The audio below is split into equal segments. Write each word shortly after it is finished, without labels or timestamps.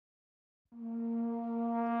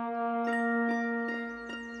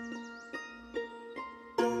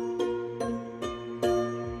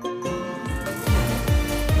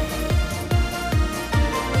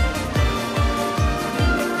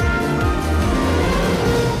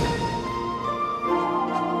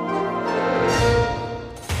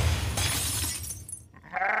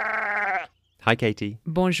Hi, Katie.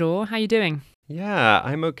 Bonjour, how you doing? Yeah,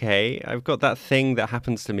 I'm okay. I've got that thing that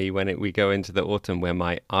happens to me when we go into the autumn where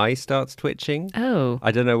my eye starts twitching. Oh.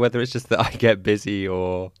 I don't know whether it's just that I get busy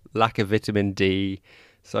or lack of vitamin D.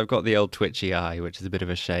 So I've got the old twitchy eye, which is a bit of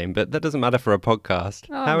a shame, but that doesn't matter for a podcast.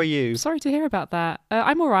 How are you? Sorry to hear about that.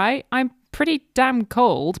 I'm all right. I'm pretty damn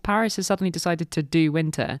cold. Paris has suddenly decided to do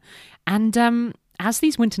winter. And as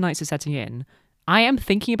these winter nights are setting in, I am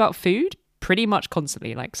thinking about food pretty much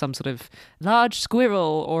constantly, like some sort of large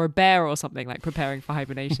squirrel or a bear or something, like preparing for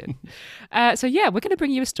hibernation. So yeah, we're going to bring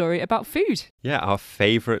you a story about food. Yeah, our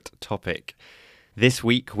favourite topic. This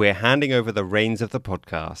week, we're handing over the reins of the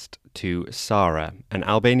podcast to Sara, an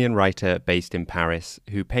Albanian writer based in Paris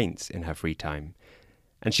who paints in her free time.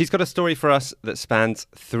 And she's got a story for us that spans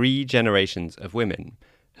 3 generations of women: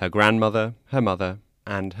 her grandmother, her mother,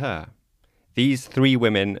 and her. These 3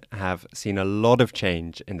 women have seen a lot of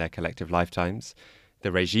change in their collective lifetimes.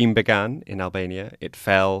 The regime began in Albania, it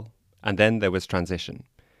fell, and then there was transition.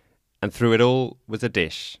 And through it all was a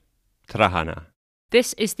dish, trahana.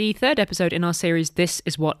 This is the 3rd episode in our series This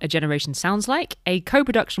Is What a Generation Sounds Like, a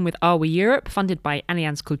co-production with Are We Europe, funded by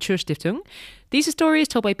Allianz Kulturstiftung. These are stories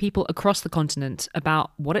told by people across the continent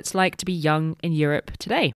about what it's like to be young in Europe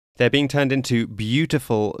today. They're being turned into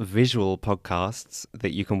beautiful visual podcasts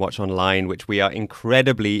that you can watch online, which we are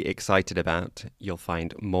incredibly excited about. You'll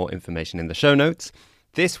find more information in the show notes.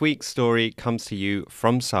 This week's story comes to you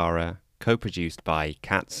from Sara, co-produced by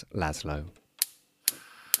Katz Laszlo.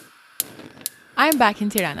 I'm back in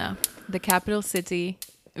Tirana, the capital city,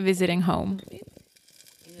 visiting home.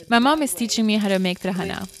 My mom is teaching me how to make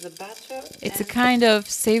trahana. It's a kind of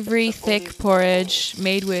savory, thick porridge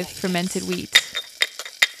made with fermented wheat.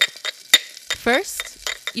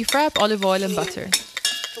 First, you fry up olive oil and butter.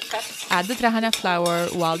 Add the trahana flour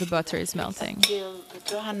while the butter is melting. Until the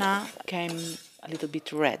trahana came a little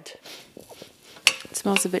bit red. It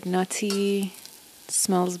smells a bit nutty, it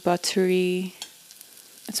smells buttery,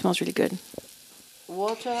 it smells really good.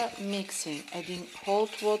 Water mixing, adding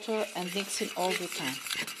hot water and mixing all the time.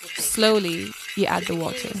 Slowly, you add the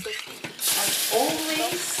water. And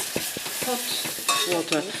always hot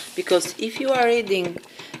water, because if you are adding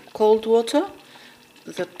cold water,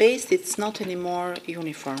 the paste it's not anymore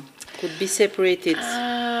uniform. Could be separated.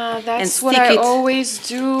 That's what I always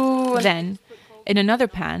do. Then, in another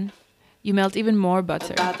pan, you melt even more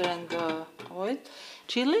butter. The butter and the oil,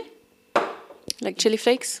 chili, Like chili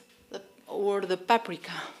flakes? or the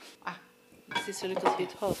paprika. This is a little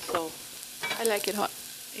bit hot, so I like it hot.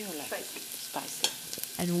 you like it spicy.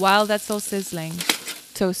 And while that's all sizzling,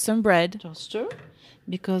 toast some bread. Toaster,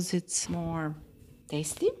 because it's more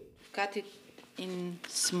tasty. Cut it in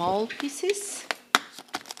small pieces.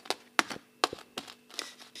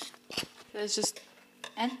 Let's just...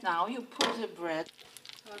 And now you put the bread,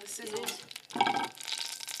 the sizzles.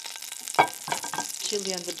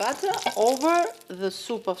 chili and the butter over the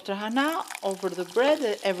soup of trahana, over the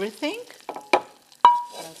bread, everything.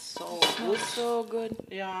 That's so good. So good.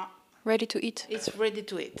 Yeah, Ready to eat. it's ready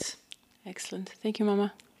to eat. Excellent. Thank you,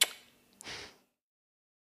 Mama.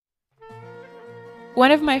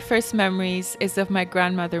 One of my first memories is of my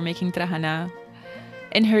grandmother making trahana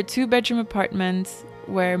in her 2-bedroom apartment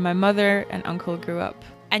where my mother and uncle grew up.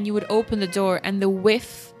 And you would open the door and the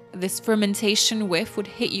whiff, this fermentation whiff, would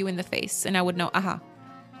hit you in the face. And I would know, aha,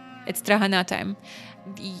 it's trahana time.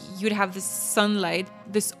 You'd have this sunlight,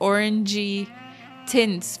 this orangey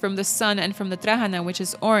tints from the sun and from the trahana, which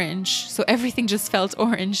is orange. So everything just felt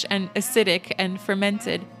orange and acidic and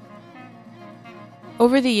fermented.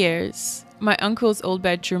 Over the years, my uncle's old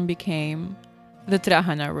bedroom became the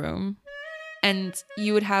trahana room. And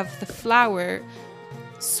you would have the flour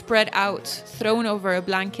spread out, thrown over a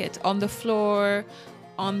blanket, on the floor,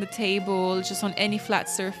 on the table, just on any flat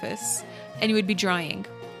surface. And you would be drying.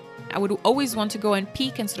 I would always want to go and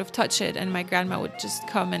peek and sort of touch it. And my grandma would just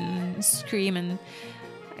come and scream and,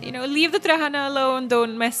 leave the trahana alone.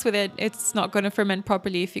 Don't mess with it. It's not going to ferment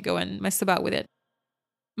properly if you go and mess about with it.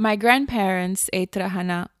 My grandparents ate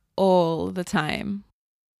trahana all the time.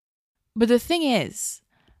 But the thing is,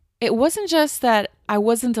 it wasn't just that I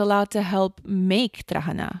wasn't allowed to help make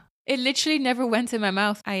trahana. It literally never went in my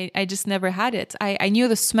mouth. I just never had it. I knew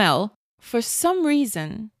the smell. For some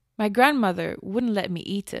reason, my grandmother wouldn't let me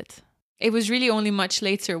eat it. It was really only much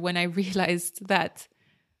later when I realized that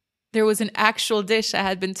there was an actual dish I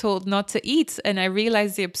had been told not to eat, and I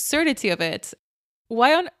realized the absurdity of it.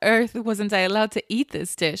 Why on earth wasn't I allowed to eat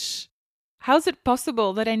this dish? How's it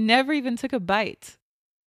possible that I never even took a bite?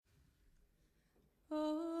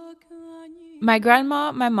 My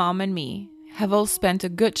grandma, my mom, and me have all spent a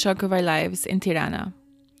good chunk of our lives in Tirana.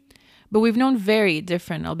 But we've known very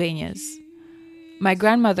different Albanias. My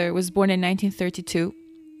grandmother was born in 1932,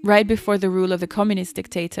 right before the rule of the communist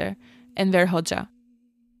dictator Enver Hoxha.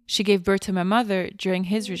 She gave birth to my mother during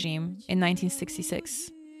his regime in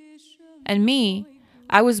 1966. And me,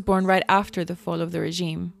 I was born right after the fall of the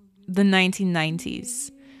regime, the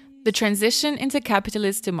 1990s, the transition into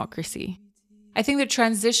capitalist democracy. I think the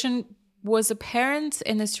transition was apparent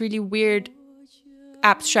in this really weird,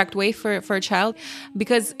 abstract way for a child,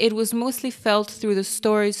 because it was mostly felt through the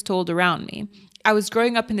stories told around me. I was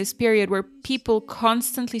growing up in this period where people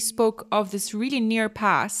constantly spoke of this really near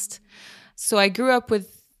past. So I grew up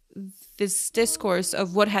with this discourse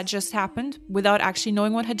of what had just happened without actually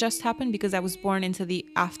knowing what had just happened, because I was born into the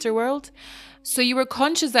afterworld. So you were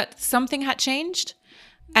conscious that something had changed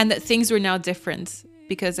and that things were now different,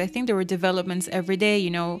 because I think there were developments every day, you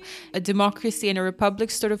know, a democracy and a republic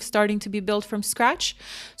sort of starting to be built from scratch.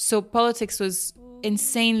 So politics was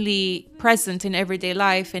insanely present in everyday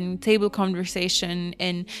life and table conversation,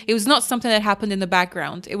 and it was not something that happened in the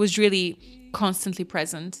background. It was really constantly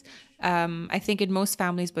present. I think in most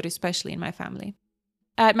families, but especially in my family.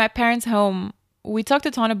 At my parents' home, we talked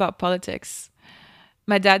a ton about politics.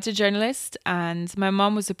 My dad's a journalist and my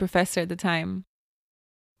mom was a professor at the time.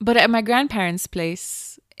 But at my grandparents'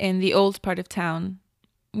 place in the old part of town,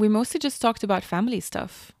 we mostly just talked about family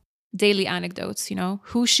stuff. Daily anecdotes, you know,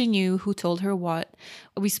 who she knew, who told her what.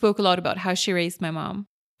 We spoke a lot about how she raised my mom.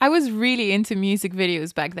 I was really into music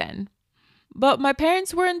videos back then. But my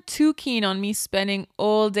parents weren't too keen on me spending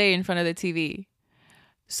all day in front of the TV.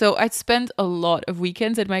 So I'd spend a lot of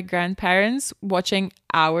weekends at my grandparents' watching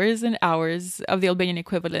hours and hours of the Albanian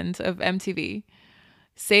equivalent of MTV.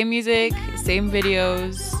 Same music, same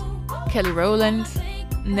videos. Kelly Rowland,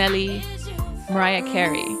 Nelly, Mariah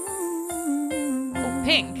Carey. Oh,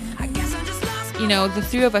 Pink. You know, the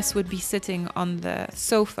three of us would be sitting on the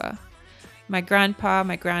sofa. My grandpa,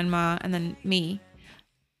 my grandma, and then me,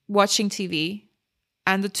 watching TV,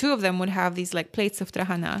 and the two of them would have these like plates of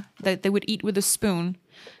trahana that they would eat with a spoon,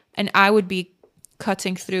 and I would be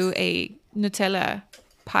cutting through a Nutella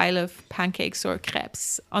pile of pancakes or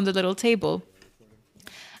crepes on the little table.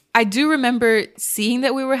 I do remember seeing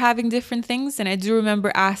that we were having different things, and I do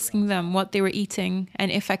remember asking them what they were eating and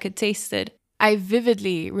if I could taste it. I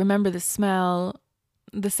vividly remember the smell,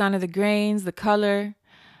 the sound of the grains, the color,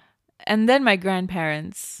 and then my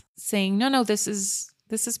grandparents saying, no, this is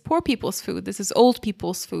poor people's food. This is old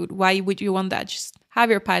people's food. Why would you want that? Just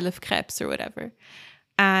have your pile of crepes or whatever.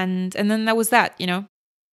 And then that was that, you know.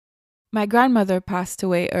 My grandmother passed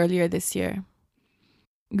away earlier this year.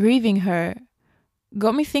 Grieving her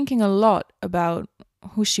got me thinking a lot about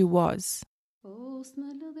who she was.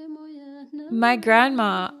 My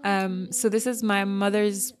grandma, so this is my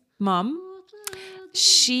mother's mom.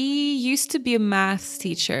 She used to be a math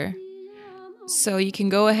teacher. So you can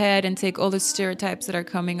go ahead and take all the stereotypes that are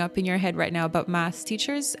coming up in your head right now about math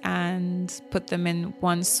teachers and put them in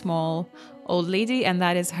one small old lady, and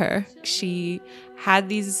that is her. She had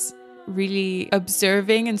these really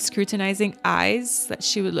observing and scrutinizing eyes that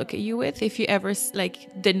she would look at you with if you ever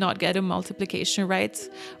did not get a multiplication right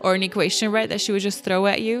or an equation right, that she would just throw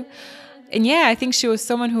at you. And yeah, I think she was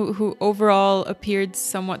someone who overall appeared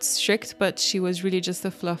somewhat strict, but she was really just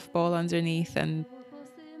a fluff ball underneath, and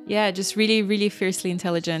yeah, just really, really fiercely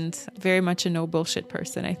intelligent, very much a no bullshit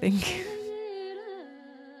person, I think.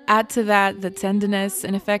 Add to that the tenderness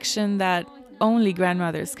and affection that only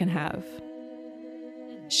grandmothers can have.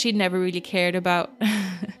 She'd never really cared about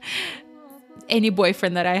any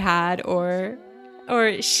boyfriend that I had, or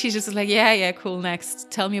she's just like, yeah, cool, next.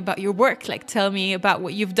 Tell me about your work. Like, tell me about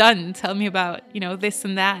what you've done. Tell me about, you know, this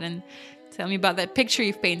and that, and tell me about that picture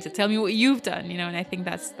you've painted. Tell me what you've done, you know, and I think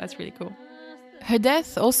that's really cool. Her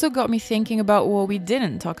death also got me thinking about what we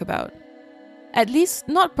didn't talk about. At least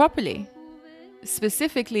not properly.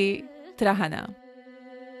 Specifically, trahana.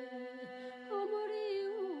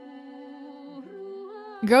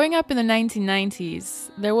 Growing up in the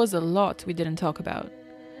 1990s, there was a lot we didn't talk about.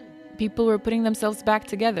 People were putting themselves back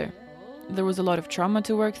together. There was a lot of trauma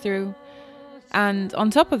to work through. And on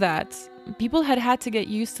top of that, people had to get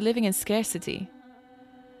used to living in scarcity.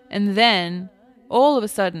 And then, all of a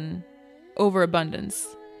sudden,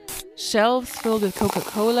 overabundance. Shelves filled with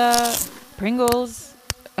Coca-Cola, Pringles,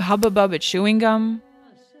 Hubba Bubba chewing gum.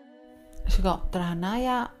 Shiko,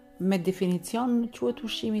 trahanaja me definicion quhet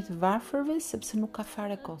ushqimit varfërve sepse nuk ka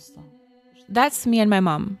fare kosto. That's me and my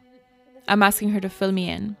mom. I'm asking her to fill me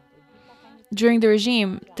in. During the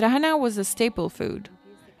regime, trahana was a staple food.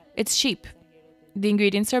 It's cheap. The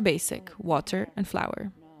ingredients are basic: water and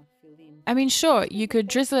flour. I mean, sure, you could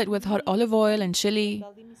drizzle it with hot olive oil and chili,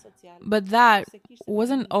 But that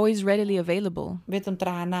wasn't always readily available. Vetëm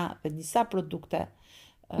trahana dhe disa produkte.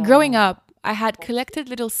 Growing up, I had collected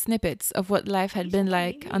little snippets of what life had been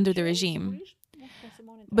like under the regime.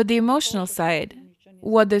 But the emotional side,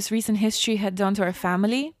 what this recent history had done to our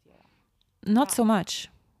family, not so much.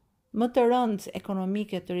 Më të rëndë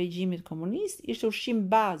ekonomike të regjimit komunist ishte ushqim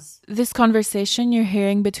bazë. This conversation you're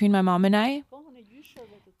hearing between my mom and I,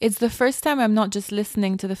 it's the first time I'm not just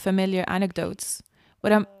listening to the familiar anecdotes,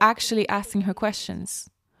 but I'm actually asking her questions.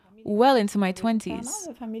 Well into my 20s.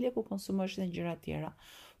 Familje ku konsumosh dhe gjëra tjera.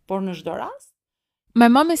 Por në çdo rast, my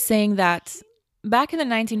mom is saying that back in the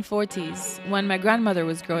 1940s, when my grandmother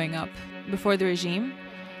was growing up, before the regime,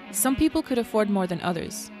 some people could afford more than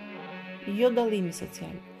others. Jo dallimi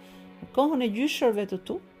social. Në kohën e gjyshërve të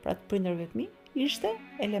tu, pra të prindërve të mi, ishte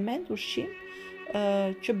element ushqim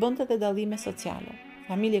që bënte dhe dallime sociale.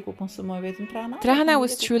 Familje ku konsumoi vetëm trahana. Trahana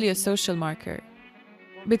was truly a social marker.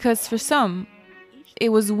 Because for some, it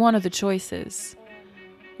was one of the choices,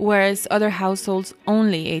 whereas other households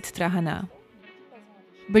only ate trahana.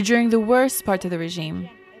 But during the worst part of the regime,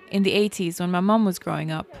 in the 80s when my mom was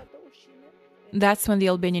growing up, that's when the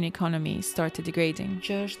Albanian economy started degrading.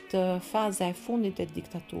 Që është faza e fundit e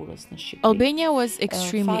diktaturës në Shqipëri. Albania was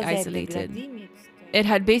extremely isolated. It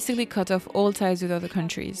had basically cut off all ties with other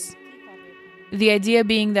countries. The idea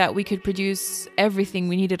being that we could produce everything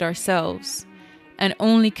we needed ourselves and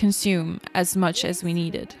only consume as much as we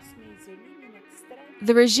needed.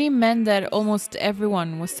 The regime meant that almost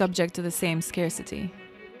everyone was subject to the same scarcity.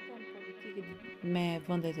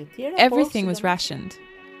 Everything was rationed.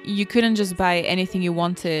 You couldn't just buy anything you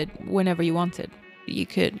wanted whenever you wanted. You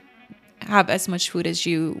could have as much food as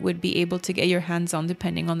you would be able to get your hands on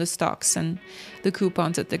depending on the stocks and the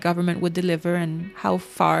coupons that the government would deliver and how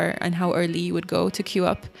far and how early you would go to queue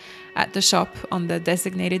up at the shop on the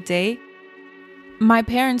designated day. My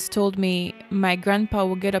parents told me my grandpa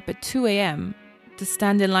would get up at 2 a.m. to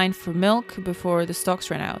stand in line for milk before the stocks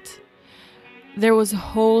ran out. There was a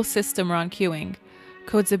whole system around queuing,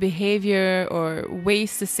 codes of behavior or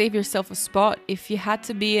ways to save yourself a spot if you had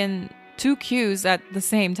to be in 2 queues at the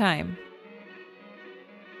same time.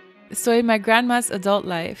 So in my grandma's adult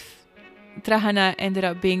life, trahana ended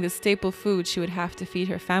up being the staple food she would have to feed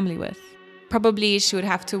her family with. Probably she would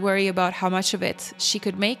have to worry about how much of it she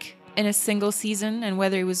could make in a single season and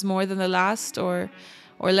whether it was more than the last or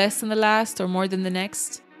less than the last or more than the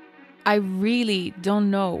next. I really don't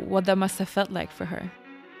know what that must have felt like for her.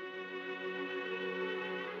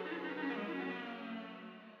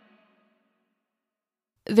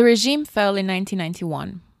 The regime fell in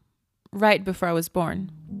 1991, right before I was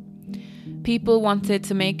born. People wanted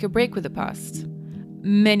to make a break with the past.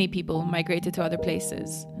 Many people migrated to other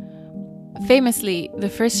places. Famously, the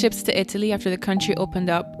first ships to Italy after the country opened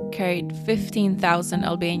up carried 15,000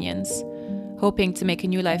 Albanians, hoping to make a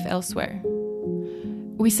new life elsewhere.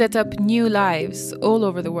 We set up new lives all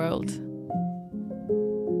over the world.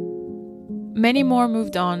 Many more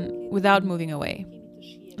moved on without moving away,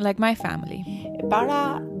 like my family.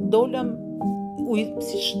 Para dolëm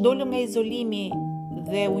nga izolimi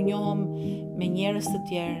dhe u njohëm me njerëz të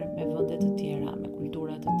tjerë, me vende të tjera, me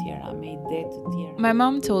kultura të tjera, me ide të tjera. My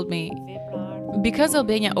mom told me, because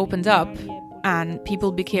Albania opened up and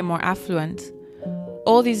people became more affluent,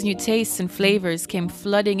 all these new tastes and flavors came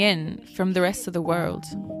flooding in from the rest of the world.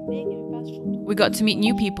 We got to meet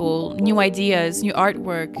new people, new ideas, new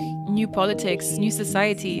artwork, new politics, new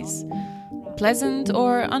societies, pleasant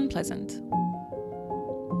or unpleasant.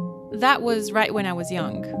 That was right when I was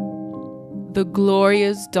young. The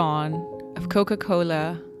glorious dawn of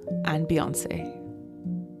Coca-Cola and Beyoncé.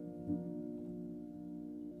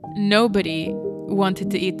 Nobody wanted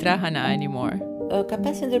to eat trahana anymore. Ka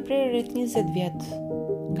pasur ndërprerje rreth 20 vjet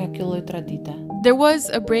nga kjo lloj tradite. There was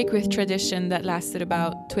a break with tradition that lasted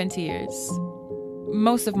about 20 years.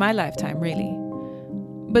 Most of my lifetime, really.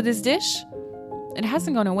 But this dish, it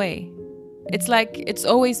hasn't gone away. It's like it's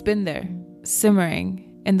always been there, simmering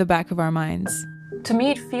in the back of our minds. To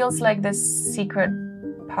me, it feels like this secret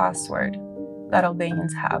password that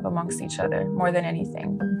Albanians have amongst each other more than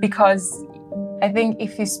anything. Because I think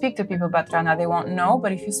if you speak to people about trahana, they won't know.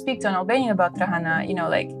 But if you speak to an Albanian about trahana,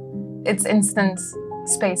 it's instant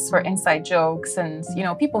space for inside jokes and,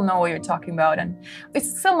 people know what you're talking about. And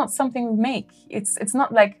it's still not something we make. It's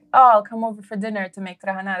not like, I'll come over for dinner to make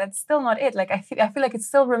trahana. That's still not it. I feel like it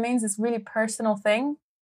still remains this really personal thing.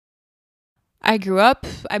 I grew up,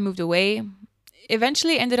 I moved away,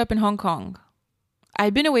 eventually ended up in Hong Kong.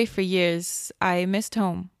 I'd been away for years. I missed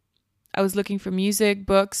home. I was looking for music,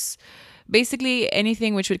 books, basically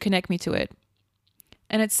anything which would connect me to it.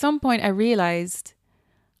 And at some point I realized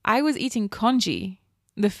I was eating congee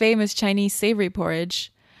the famous Chinese savory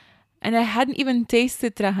porridge, and I hadn't even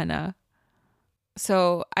tasted trahana.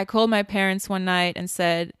 So I called my parents one night and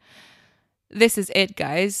said, "This is it,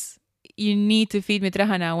 guys. You need to feed me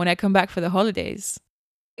trahana when I come back for the holidays."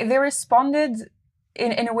 They responded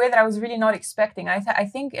in a way that I was really not expecting. I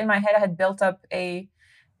think in my head I had built up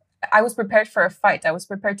I was prepared for a fight. I was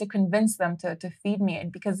prepared to convince them to feed me,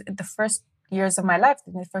 because the first years of my life,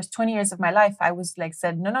 in the first 20 years of my life, I was like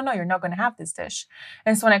said, no, you're not going to have this dish.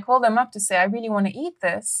 And so when I called them up to say, I really want to eat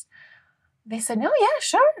this, they said, no, yeah,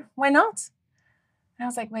 sure, why not? And I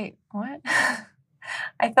was like, wait, what?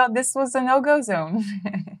 I thought this was a no-go zone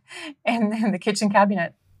in the kitchen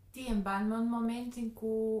cabinet.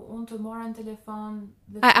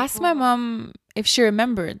 I asked my mom if she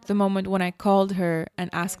remembered the moment when I called her and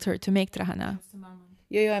asked her to make trahana.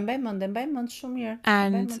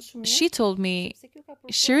 And she told me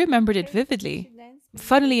she remembered it vividly.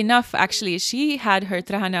 Funnily enough, actually, she had her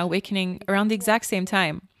trahana awakening around the exact same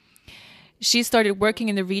time. She started working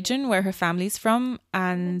in the region where her family's from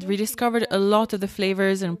and rediscovered a lot of the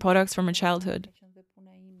flavors and products from her childhood.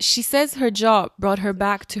 She says her job brought her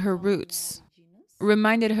back to her roots,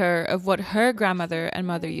 reminded her of what her grandmother and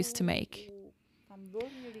mother used to make.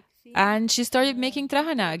 And she started making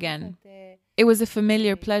trahana again. It was a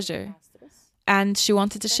familiar pleasure, and she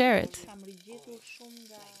wanted to share it.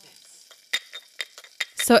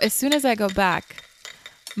 So as soon as I got back,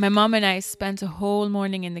 my mom and I spent a whole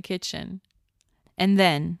morning in the kitchen. And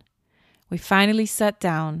then we finally sat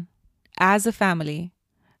down as a family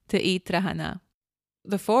to eat trahana.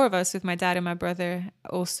 The four of us with my dad and my brother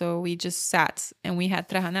also, we just sat and we had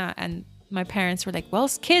trahana, and my parents were like, well,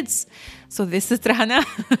 it's kids, so this is trahana.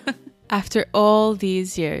 After all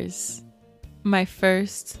these years, my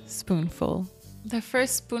first spoonful. The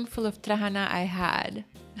first spoonful of trahana I had.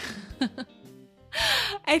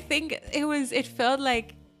 I think it felt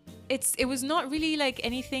like it was not really like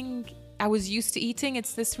anything I was used to eating.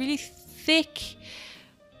 It's this really thick,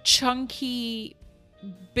 chunky,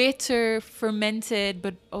 bitter, fermented,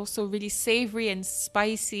 but also really savory and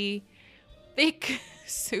spicy, thick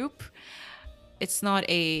soup. It's not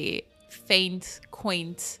a faint,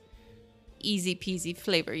 quaint, easy peasy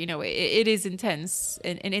flavor. You know, it is intense,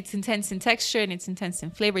 and it's intense in texture and it's intense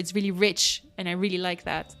in flavor. It's really rich, and I really like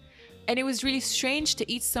that. And it was really strange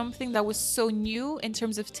to eat something that was so new in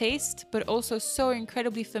terms of taste, but also so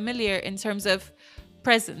incredibly familiar in terms of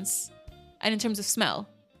presence and in terms of smell.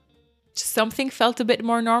 Something felt a bit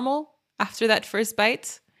more normal after that first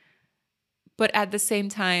bite. But at the same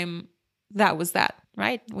time, that was that,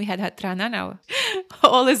 right? We had trahana now.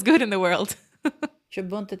 All is good in the world.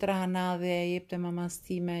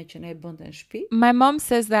 My mom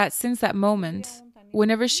says that since that moment,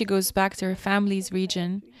 whenever she goes back to her family's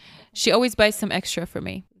region, she always buys some extra for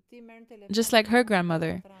me. Just like her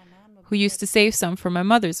grandmother, who used to save some for my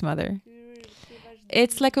mother's mother.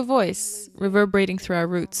 It's like a voice reverberating through our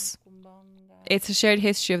roots. It's a shared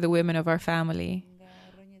history of the women of our family,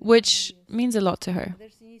 which means a lot to her.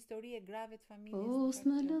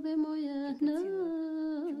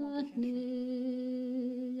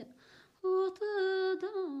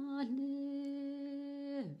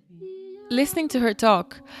 Listening to her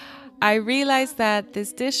talk, I realized that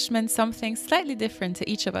this dish meant something slightly different to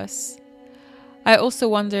each of us. I also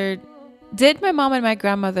wondered, did my mom and my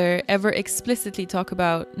grandmother ever explicitly talk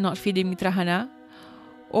about not feeding me trahana?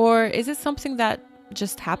 Or is it something that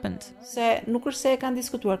just happened?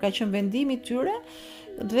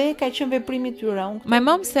 My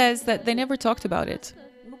mom says that they never talked about it.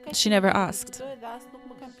 She never asked.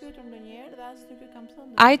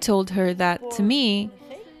 I told her that, to me,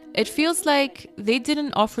 it feels like they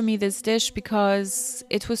didn't offer me this dish because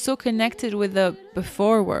it was so connected with the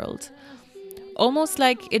before world. Almost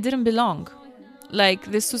like it didn't belong. Like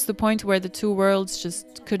this was the point where the two worlds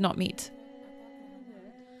just could not meet.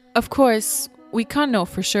 Of course, we can't know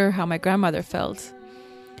for sure how my grandmother felt.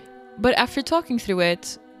 But after talking through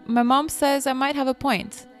it, my mom says I might have a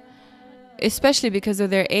point. Especially because of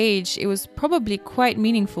their age, it was probably quite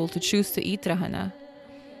meaningful to choose to eat trahana.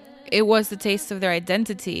 It was the taste of their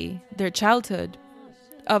identity, their childhood,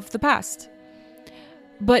 of the past.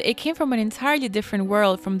 But it came from an entirely different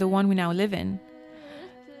world from the one we now live in.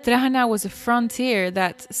 Trahana was a frontier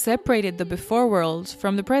that separated the before world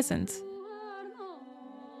from the present.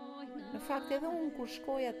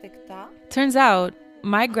 Turns out,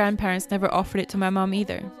 my grandparents never offered it to my mom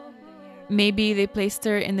either. Maybe they placed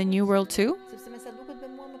her in the new world too?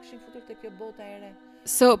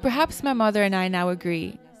 So perhaps my mother and I now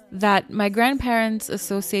agree that my grandparents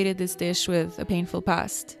associated this dish with a painful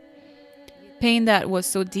past. Pain that was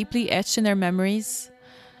so deeply etched in their memories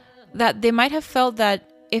that they might have felt that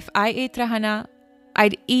if I ate trahana,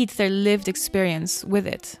 I'd eat their lived experience with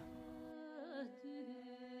it.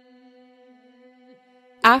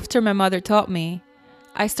 After my mother taught me,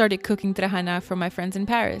 I started cooking trahana for my friends in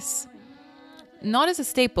Paris. Not as a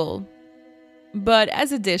staple, but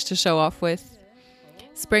as a dish to show off with,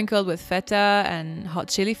 sprinkled with feta and hot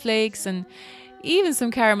chili flakes and even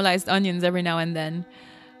some caramelized onions every now and then,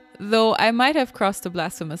 though I might have crossed a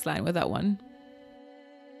blasphemous line with that one.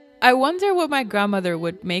 I wonder what my grandmother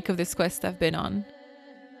would make of this quest I've been on.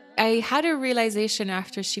 I had a realization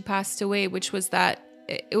after she passed away, which was that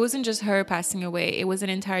it wasn't just her passing away, it was an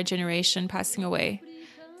entire generation passing away.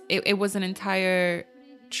 It was an entire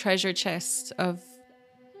treasure chest of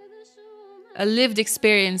a lived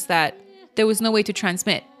experience that there was no way to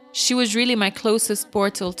transmit. She was really my closest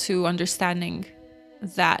portal to understanding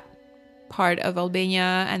that part of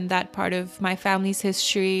Albania and that part of my family's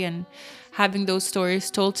history and having those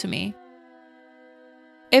stories told to me.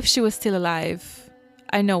 If she was still alive,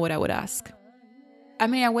 I know what I would ask. I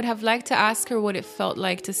mean, I would have liked to ask her what it felt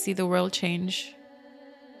like to see the world change.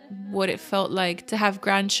 What it felt like to have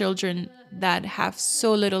grandchildren that have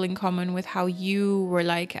so little in common with how you were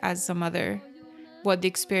like as a mother. What the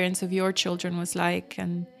experience of your children was like.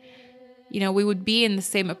 And, you know, we would be in the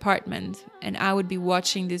same apartment and I would be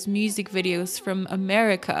watching these music videos from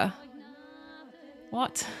America.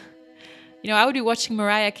 What? You know, I would be watching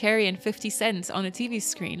Mariah Carey and 50 Cent on a TV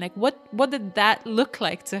screen. Like, what did that look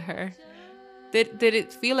like to her? Did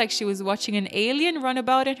it feel like she was watching an alien run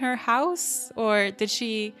about in her house? Or did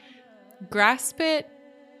she grasp it?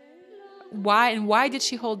 Why did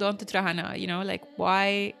she hold on to trahana? You know, like,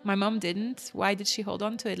 why? My mom didn't. Why did she hold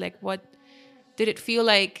on to it? Like, what? Did it feel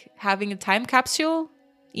like having a time capsule,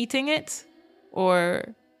 eating it?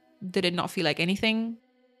 Or did it not feel like anything?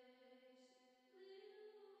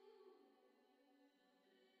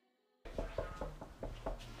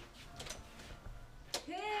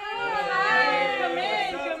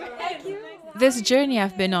 This journey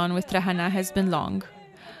I've been on with trahana has been long,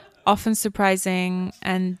 often surprising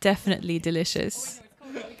and definitely delicious.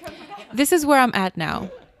 This is where I'm at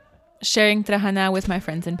now, sharing trahana with my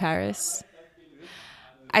friends in Paris.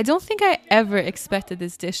 I don't think I ever expected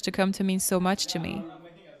this dish to come to mean so much to me.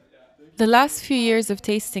 The last few years of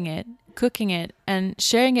tasting it, cooking it, and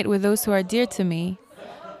sharing it with those who are dear to me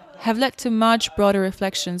have led to much broader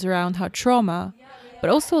reflections around how trauma,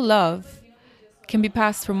 but also love, can be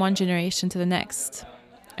passed from one generation to the next,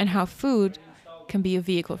 and how food can be a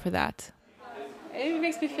vehicle for that. It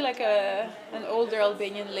makes me feel like an older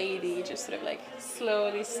Albanian lady, just sort of like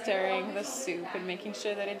slowly stirring the soup and making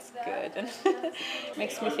sure that it's good. And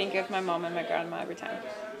makes me think of my mom and my grandma every time.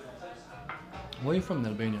 Where are you from in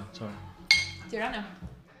Albania? Sorry. Tirana.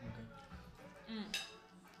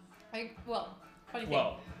 Funny thing.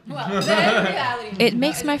 Well. It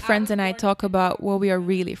makes my friends and I talk about where we are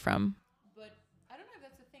really from.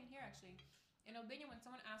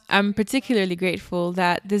 I'm particularly grateful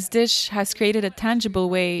that this dish has created a tangible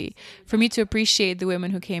way for me to appreciate the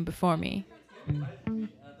women who came before me.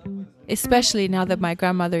 Especially now that my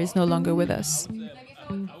grandmother is no longer with us.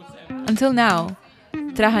 Until now,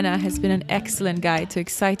 trahana has been an excellent guide to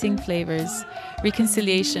exciting flavors,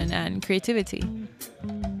 reconciliation, and creativity.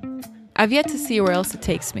 I've yet to see where else it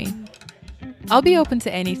takes me. I'll be open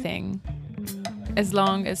to anything, as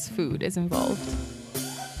long as food is involved.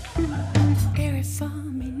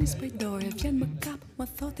 Vjen më kap, më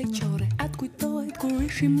thot e qore, atë kujtohet kur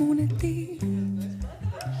ishim unë e ti,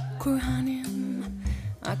 kur hanim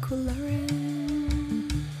akullaren.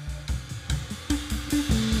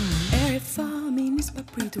 Ere fami nis pa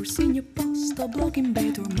pritur si një post o blok I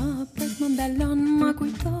mbetur, më pret më ndalon, më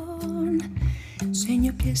kujton se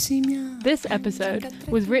një pjesë I mja. This episode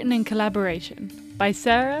was written in collaboration by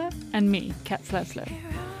Sara and me, Kat Sleslow.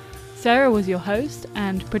 Sara was your host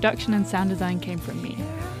and production and sound design came from me.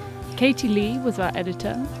 Katie Lee was our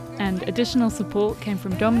editor, and additional support came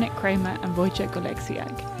from Dominic Kramer and Wojciech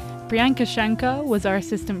Oleksiak. Priyanka Shankar was our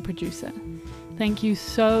assistant producer. Thank you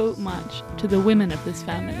so much to the women of this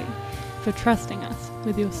family for trusting us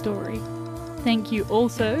with your story. Thank you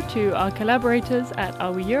also to our collaborators at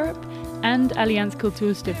Are We Europe and Allianz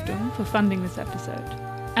Kulturstiftung for funding this episode.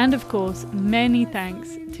 And of course, many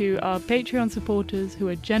thanks to our Patreon supporters who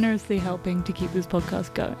are generously helping to keep this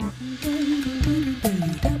podcast going.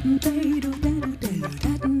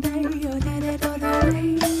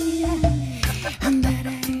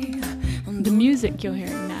 The music you're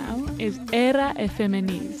hearing now is Era e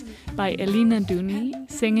Feminis by Elina Duni,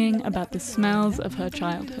 singing about the smells of her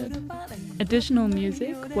childhood. Additional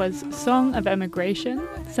music was Song of Emigration,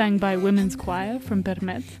 sang by Women's Choir from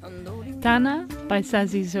Permet, Tana by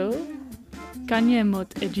Sazizo, Kanye Mot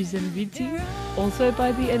Ejizenviti, also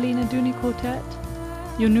by the Elina Duni Quartet,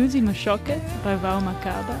 Yonuzi Mashoket by Val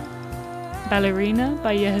Makaba, Ballerina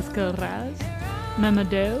by Yehezkel Raz,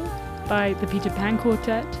 Mamadou by the Peter Pan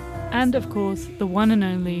Quartet, and of course the one and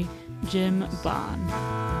only Jim Barn.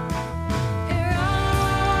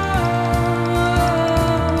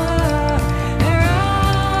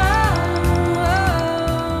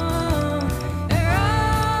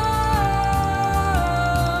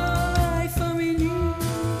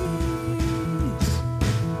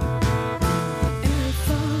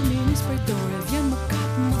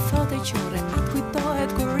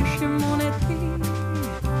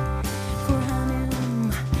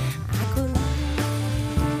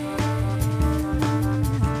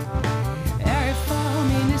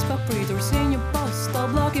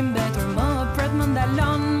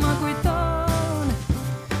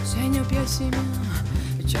 Segno pésimo,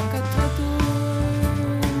 c'è un cattato